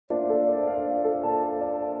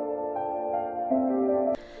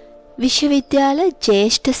විශ්වවිද්‍යාල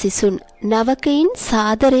ජ්‍යෙෂ්ඨ සිසුන් නවකයින්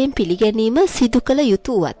සාදරයෙන් පිළිගැනීම සිදු කළ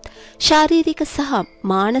යුතුවත් ශාරීරික සහ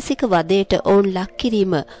මානසික වදයට ඔවුන් ලක්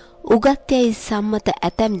කිරීම උගත්යයි සම්මත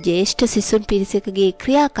ඇතැම් ජ්‍යෙෂ්ඨ සිසුන් පිරිසකගේ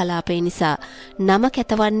ක්‍රියාකලාපය නිසා නම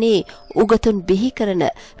කැතවන්නේ උගතුන් බිහි කරන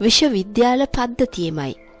විශ්වවිද්‍යාල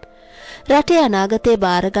පද්ධතියමයි. රටේ අනාගතය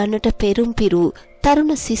බාර ගන්නට පෙරුම් පිරු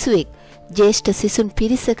තරුණ සිසුවෙක් ජ්‍යෙෂ්ඨ සිසුන්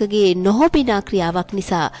පිරිසකගේ නොහොබිනා ක්‍රියාවක්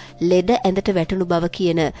නිසා ලෙඩ ඇඳට වැටුණු බව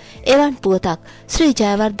කියන එවන් පුවතක් ශ්‍රී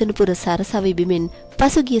ජයවර්ධනපුර සරසව බිමෙන්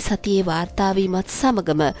පසුගිය සතියේ වාර්තා වීමත්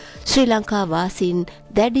සමගම ශ්‍රී ලංකා වාසීන්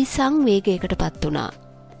දැඩි සංවේගයකට පත් වුණා.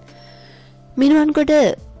 මිනුවන්ගොඩ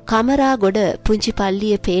කමරාගොඩ පුංචි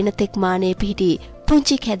පල්ලියේ පේනතෙක් මානේ පිහිටි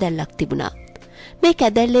පුංචි කැදැල්ලක් තිබුණා. මේ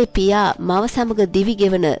කැදැල්ලේ පියා මව සමග දිවි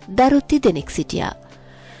ගෙවන දරු දෙනෙක් සිටියා.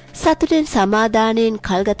 සතුටෙන් සමාදානයෙන්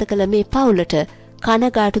කල්ගත කළ මේ පවුලට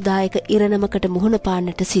කනගාටුදායක ඉරණමකට මුහුණ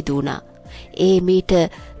පාන්නට සිදු වුණා. ඒ මීට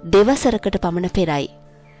දෙවසරකට පමණ පෙරයි.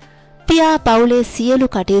 පියා පවුලේ සියලු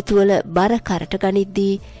කටයුතු වල බර කරට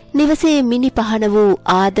ගනිද්දී නිවසේ මිනි පහන වූ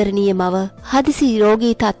ආදරණීය මව හදිසි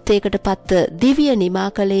රෝගී තත්වයකට පත්ව දිවිය නිමා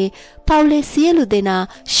කළේ පවුලේ සියලු දෙනා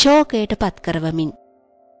ශෝකයට පත් කරවමින්.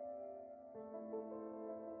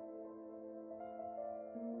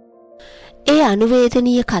 ඒ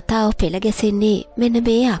අනුවේදනීය කතාව පෙළ ගැසෙන්නේ මෙන්න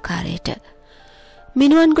මේ ආකාරයට.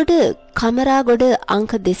 මිනුවන්ගොඩ කමරාගොඩ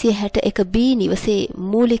අංක 261 B නිවසේ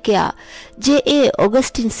මූලිකයා J.A.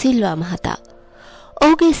 ඔගස්ටින් සිල්වා මහතා.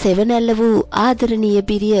 ඔහුගේ සෙවණැල්ල වූ ආදරණීය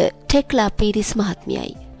බිරිය ටෙක්ලා පීරිස්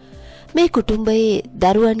මහත්මියයි. මේ කුටුම්බයේ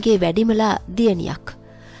දරුවන්ගේ වැඩිමලා දියණියක්.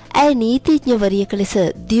 ඇය නීතිඥවරියක ලෙස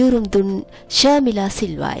දියුරුම් දුන් ශර්මිලා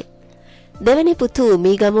සිල්වායි. දෙවැනි පුතු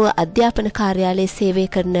මීගමුව අධ්‍යාපන කාර්යාලයේ සේවය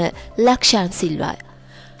කරන ලක්ෂාන් සිල්වා.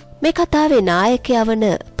 මේ කතාවේ නායකයා වන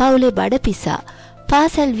පවුලේ බඩපිසා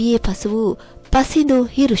පාසල් වියේ පසු වූ පසිඳු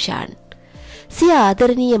හිරුෂාන්. සිය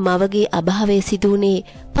ආදරණීය මවගේ අභාවයේ සිදුවුණේ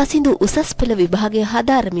පසිඳු උසස් පෙළ විභාගය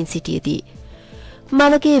හදාරමින් සිටියේදී.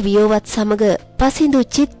 මවගේ වියෝවත් සමග පසිඳු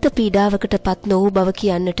චිත්ත පීඩාවකට පත් නොවූ බව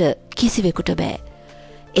කියන්නට කිසිවෙකුට බෑ.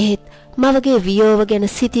 එහෙත් මවගේ වියෝව ගැන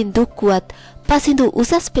සිතින් දුක්ුවත් පසිඳු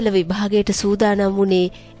උසස් පෙළ විභාගයට සූදානම්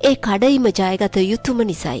වුණේ ඒ කඩයිම ජයගත යුතුම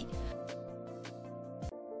නිසයි.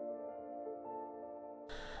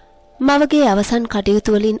 මවගේ අවසන්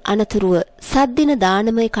කටයුතු වලින් අනතුරුව සද්දින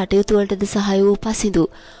දානමය කටයුතු වලටද සහාය වූ පසිඳු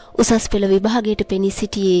උසස් පෙළ විභාගයට පෙනී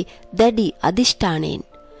සිටියේ දැඩි අදිෂ්ඨානයෙන්.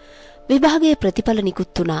 විභාගයේ ප්‍රතිඵල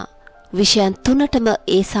නිකුත් වුණා. විෂයන් 3ටම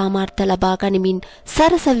ඒ සාමාර්ථ ලබා ගනිමින්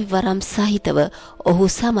සරසවි වරම් සහිතව ඔහු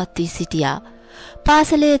සමත් වී සිටියා.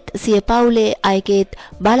 පාසලේත් සිය පවුලේ අයගේත්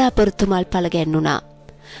බලාපොරොත්තු මල් පළ ගැන්වුණා.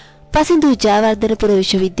 පසිඳු ජයවර්ධනපුර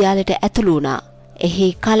විශ්වවිද්‍යාලයට ඇතුළු වුණා. එහි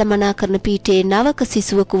කළමනාකරණ පීඨයේ නවක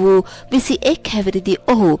සිසුවක වූ 21 හැවිරිදි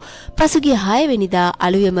ඔහු පසුගිය 6 වෙනිදා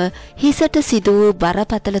අලුයම හිසට සිදු වූ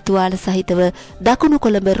බරපතල තුවාල සහිතව දකුණු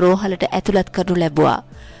කොළඹ රෝහලට ඇතුළත් කරනු ලැබුවා.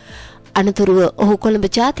 අනතුරුව ඔහු කොළඹ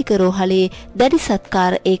ජාතික රෝහලේ දැඩි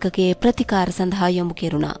සත්කාර ඒකකයේ ප්‍රතිකාර සඳහා යොමු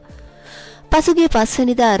කෙරුණා. පසුගිය 5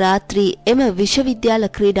 වෙනිදා රාත්‍රී එම විශ්වවිද්‍යාල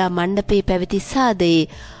ක්‍රීඩා මණ්ඩපයේ පැවති සාදයේ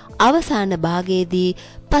අවසාන භාගයේදී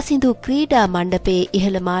පසිඳු ක්‍රීඩා මණ්ඩපයේ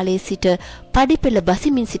ඉහළ මාලයේ සිට පඩිපෙළ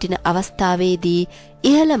බසිමින් සිටින අවස්ථාවේදී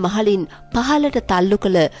ඉහළ මහලින් පහළට තල්ලු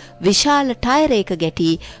කළ විශාල ටයර් එක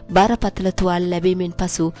ගැටි බරපතල තුවාල ලැබීමෙන්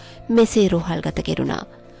පසු මෙසේ රෝහල්ගත කෙරුණා.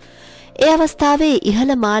 ඒ අවස්ථාවේ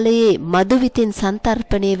ඉහළ මාලයේ මදුවිතින්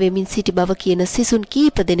සන්තර්පණය වෙමින් සිටි බව කියන සිසුන්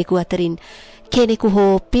කීප දෙනෙකු අතරින් කෙනෙකු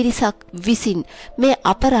හෝ පිරිසක් විසින් මේ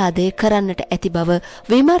අපරාධය කරන්නට ඇති බව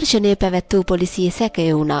විමර්ශනය පැවැත් වූ පොලිසියේ සැකය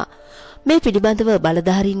වුණා. මේ පිළිබඳව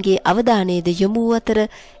බලධාරීන්ගේ අවධානයද යොමු වූ අතර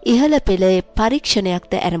ඉහළ පෙළේ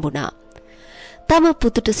පරීක්ෂණයක්ද ආරම්භුණා. තම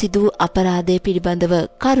පුතුට සිදු අපරාධය පිළිබඳව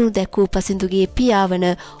කරුණු දැක්වූ පසිඳුගේ පියා වන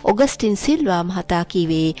ඔගස්ටින් සිල්වා මහතා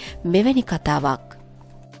කීවේ මෙවැනි කතාවක්.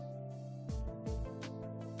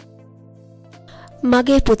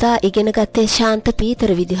 මගේ පුතා ඉගෙන ගත්තේ ශාන්ත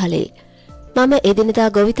පීතර විදුහලේ. මම එදිනදා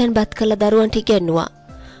ගොවිතැන්පත් කළ දරුවන්ට ඉගෙනුවා.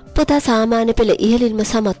 පුතා සාමාන්‍ය පෙළ ඉහළින්ම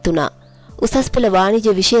සමත් වුණා. උසස් පෙළ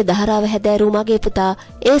වාණිජ්‍ය විෂය ධාරාව හැදෑරූ මගේ පුතා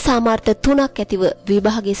ඒ සාමාර්ථ 3ක් ඇතිව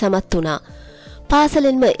විභාගයේ සමත් වුණා.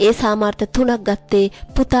 පාසලෙන්ම ඒ සාමාර්ථ 3ක් ගත්තේ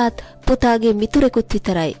පුතාත් පුතාගේ මිතුරෙකුත්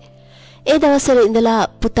විතරයි. ඒ දවස්වල ඉඳලා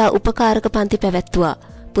පුතා උපකාරක පන්ති පැවැත්තුවා.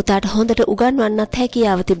 පුතාට හොඳට උගන්වන්නත්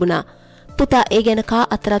හැකියාව තිබුණා. පුතා ඒ ගැන කා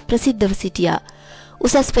අතරත් ප්‍රසිද්ධව සිටියා.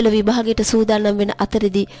 උසස් පෙළ විභාගයට සූදානම් වෙන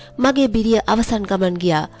අතරදී මගේ බිරිය අවසන් ගමන්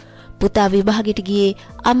ගියා. පුතා විභාගයට ගියේ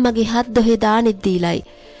අම්මගේ හත් දොහේ දානෙත් දීලයි.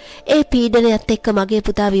 ඒ පීඩනයත් එක්ක මගේ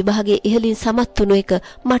පුතා විභාගයේ ඉහළින් සමත් වුණු එක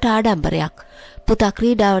මට ආඩම්බරයක්. පුතා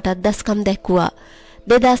ක්‍රීඩාවටත් දස්කම් දැක්වුවා.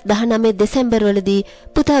 2019 දෙසැම්බර් වලදී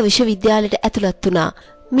පුතා විශ්වවිද්‍යාලයට ඇතුළත් වුණා.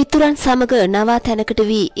 මිතුරන් සමග නවා තැනකට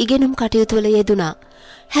වී ඉගෙනුම් කටයුතු වල යෙදුණා.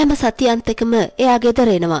 හැම සතියන්තකම එයා ගෙදර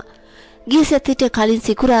එනවා. ගිය සතියට කලින්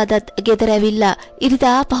සිකුරාදාත් ගෙදර ඇවිල්ලා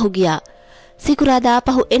ඉරිදා ආපහු ගියා. සිකුරාදා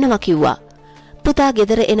ආපහු එනවා කිව්වා. පුතා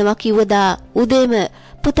ගෙදර එනවා කිව්වදා උදේම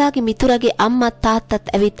පුතාගේ මිතුරගේ අම්මත්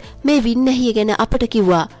තාත්තත් ඇවිත් මේ වින්නැහිය ගැන අපට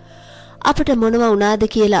කිව්වා. අපට මොනවා වුණාද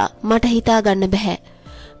කියලා මට හිතා ගන්න බෑ.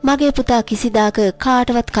 මගේ පුතා කිසිදාක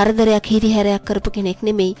කාටවත් කරදරයක් හිරිහැරයක් කරපු කෙනෙක්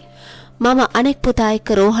නෙමෙයි. මම අනෙක් පුතා එක්ක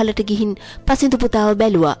රෝහලට ගිහින් පසිඳු පුතාව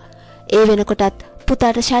බැලුවා. ඒ වෙනකොටත්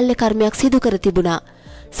පුතාට ශල්‍ය කර්මයක් සිදු කර තිබුණා.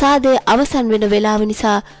 සාදේ අවසන් වෙන වෙලාව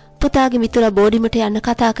නිසා පුතාගේ මිතුරා බෝඩිමට යන්න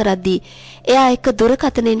කතා කරද්දී එයා එක්ක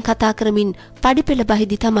දුරකථනයෙන් කතා කරමින් පඩිපෙළ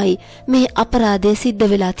බහිදි තමයි මේ අපරාධය සිද්ධ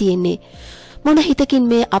වෙලා තියෙන්නේ. මොන හිතකින්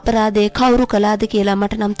මේ අපරාධය කවුරු කළාද කියලා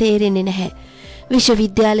මට නම් තේරෙන්නේ නැහැ.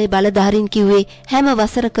 විශ්වවිද්‍යාලයේ බලධාරීන් කිව්වේ හැම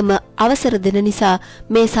වසරකම අවසර දෙන නිසා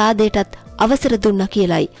මේ සාදේටත් අවසර දුන්නා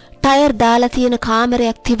කියලයි. ටයර් දාලා තියෙන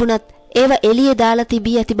කාමරයක් තිබුණත් ඒව එළියේ දාලා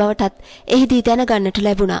තිබී ඇති බවටත් එහිදී දැනගන්නට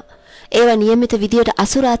ලැබුණා. ඒව નિયમિત විදියට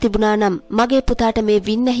අසුරා තිබුණා නම් මගේ පුතාට මේ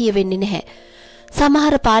වින්නැහිය වෙන්නේ නැහැ.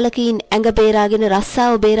 සමහර පාලකීන් ඇඟ බේරාගෙන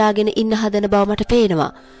රස්සාව බේරාගෙන ඉන්න හදන බව මට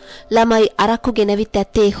පේනවා. ළමයි අරක්කු ගෙනවිත්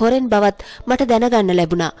ඇත්තේ හොරෙන් බවත් මට දැනගන්න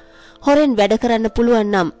ලැබුණා. හොරෙන් වැඩ කරන්න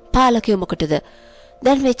පුළුවන් නම් පාලකයෝ මොකටද?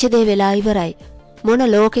 දැන් වෙච්ච දේ වෙලා ඉවරයි. මොන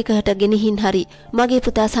ලෝකයකට ගෙනihin හරි මගේ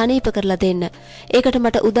පුතා සනීප කරලා දෙන්න. ඒකට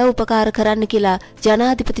මට උදව් උපකාර කරන්න කියලා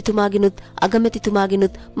ජනාධිපතිතුමාගෙනුත්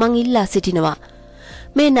අගමැතිතුමාගෙනුත් මං ඉල්ලා සිටිනවා.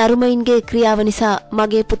 මේ නරුමයින්ගේ ක්‍රියාව නිසා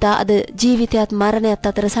මගේ පුතා අද ජීවිතයත් මරණයත්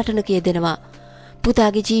අතර සටනක යෙදෙනවා.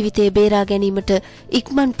 පුතාගේ ජීවිතේ බේරා ගැනීමට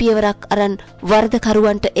ඉක්මන් පියවරක් අරන්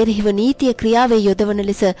වරදකරුවන්ට එරෙහිව නීතිය ක්‍රියාවේ යොදවන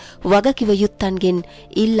ලෙස වගකිව යුත්තන්ගෙන්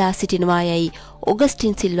ඉල්ලා සිටිනවා යයි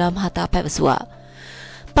ඔගස්ටින් සිල්වා මහතා පැවසුවා.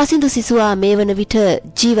 පසිඳු සිසුවා මේ වන විට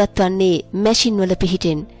ජීවත් වන්නේ මැෂින් වල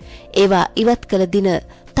පිහිටෙන්. ඒවා ඉවත් කළ දින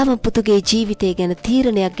තම පුතුගේ ජීවිතය ගැන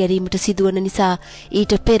තීරණයක් ගැනීමට සිදුවන නිසා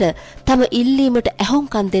ඊට පෙර තම ඉල්ලීමට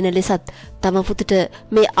ඇහුම්කන් දෙන ලෙසත් තම පුතුට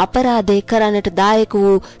මේ අපරාධය කරන්නට දායක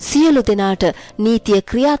වූ සියලු දෙනාට නීතිය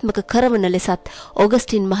ක්‍රියාත්මක කරවන ලෙසත්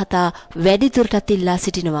ඔගස්ටින් මහතා වැඩිදුරටත් ඉල්ලා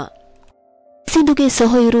සිටිනවා. සිඳුගේ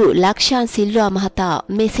සොහොයුරු ලක්ෂාන් සිල්වා මහතා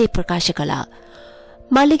මෙසේ ප්‍රකාශ කළා.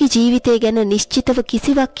 මල්ලිගේ ජීවිතය ගැන නිශ්චිතව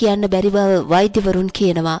කිසිවක් කියන්න බැරි බව වෛද්‍යවරුන්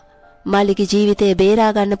කියනවා. මල්ලිගේ ජීවිතය බේරා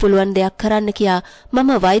ගන්න පුළුවන් දෙයක් කරන්න කියා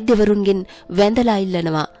මම වෛද්‍යවරුන්ගෙන් වැඳලා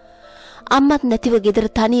ඉල්ලනවා. අම්මත් නැතිව ගෙදර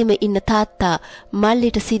තනියම ඉන්න තාත්තා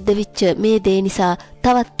මල්ලිට සිද්ධ වෙච්ච මේ දේ නිසා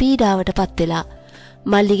තවත් පීඩාවටපත් වෙලා.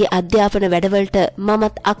 මල්ලිගේ අධ්‍යාපන වැඩවලට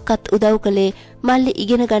මමත් අක්කත් උදව් කළේ මල්ලි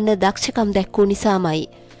ඉගෙන ගන්න දක්ෂකම් දැක්වූ නිසාමයි.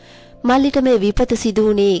 මල්ලිට මේ විපත සිදු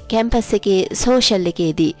වුණේ කැම්පස් එකේ සෝෂල්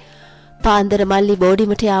එකේදී. පාන්දර මල්ලි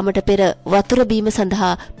බෝඩිමට යාමට පෙර වතුර බීම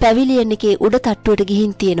සඳහා පැවිලියන් එකේ උඩ තට්ටුවට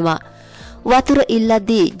ගිහින් තියෙනවා. වතුර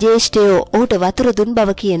ඉල්ලද්දී ජේෂ්ඨයෝ ඔහුට වතුර දුන්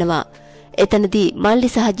බව කියනවා. එතනදී මල්ලි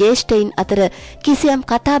සහ ජේෂ්ඨයින් අතර කිසියම්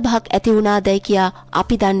කතාබහක් ඇති වුණාදයි කියා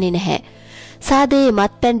අපි දන්නේ නැහැ. සාදේ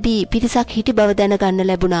මත්පැන් බී පිරිසක් හිටි බව දැනගන්න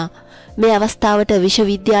ලැබුණා. මේ අවස්ථාවට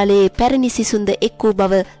විශ්වවිද්‍යාලයේ පැරණි සිසුන්ද එක් වූ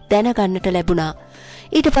බව දැනගන්නට ලැබුණා.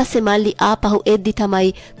 ඊට පස්සේ මල්ලි ආපහු එද්දි තමයි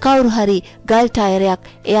කවුරු හරි ගල් ටයරයක්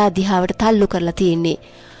එයා දිහාවට තල්ලු කරලා තියෙන්නේ.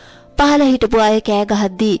 පහළ හිටපු අය කෑ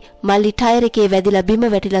ගහද්දී මල්ලි ටයර් එකේ වැදිලා බිම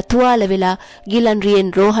වැටිලා තුවාල වෙලා ගිලන් රියෙන්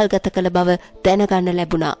රෝහල්ගත කළ බව දැනගන්න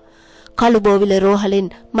ලැබුණා. කළුබෝවිල රෝහලෙන්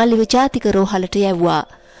මල්ලි විජාතික රෝහලට යැව්වා.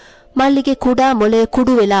 මල්ලිගේ කුඩා මොළය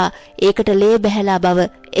කුඩු වෙලා ඒකට ලේ බැහැලා බව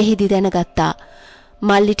එහිදී දැනගත්තා.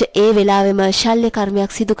 මල්ලිට ඒ වෙලාවෙම ශල්‍ය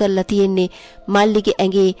කර්මයක් සිදු කරලා තියෙන්නේ මල්ලිගේ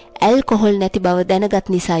ඇඟේ ඇල්කොහොල් නැති බව දැනගත්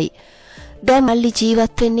නිසායි. දැන් මල්ලි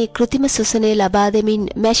ජීවත් වෙන්නේ કૃතිම සුසනේ ලබා දෙමින්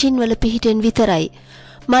මැෂින් වල පිහිටෙන් විතරයි.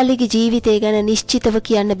 මල්ලිගේ ජීවිතය ගැන නිශ්චිතව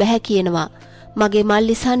කියන්න බෑ කියනවා. මගේ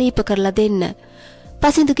මල්ලි සනීප කරලා දෙන්න.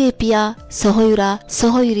 පසිඳුගේ පියා, සොහොයුරා,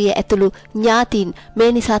 සොහොයුරිය ඇතුළු ඥාතීන්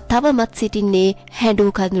මේ නිසා තවමත් සිටින්නේ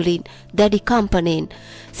හැඬු කඳුලින්, දැඩි කම්පණයෙන්.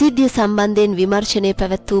 සිද්ධිය සම්බන්ධයෙන් විමර්ශනය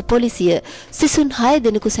පැවැත් වූ පොලිසිය සිසුන් 6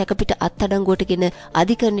 දෙනෙකු සැකපිට අත්අඩංගුවටගෙන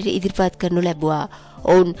අධිකරණයට ඉදිරිපත් කරනු ලැබුවා.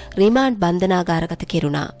 ඔවුන් රිමාන්ඩ් බන්ධනාගාරගත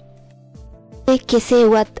කෙරුණා. කෙසේ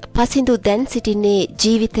වුවත් පසිඳු දැන් සිටින්නේ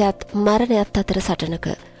ජීවිතයත් මරණයත් අතර සටනක.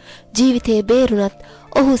 ජීවිතයේ බේරුණත්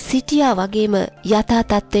ඔහු සිටියා වගේම යථා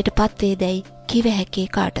තත්ත්වයට පත්වේදැයි කිව හැකේ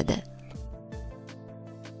කාටද?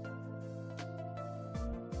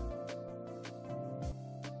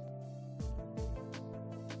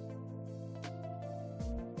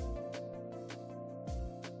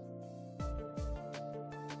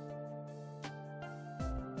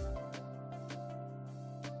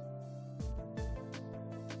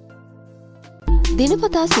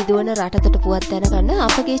 දිනපතා සිදුවන රටතට පුවත් දැනගන්න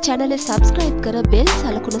අපගේ channel එක subscribe කර bell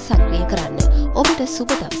සලකුණ සක්‍රිය කරන්න. ඔබට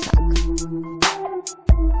සුබ දවසක්.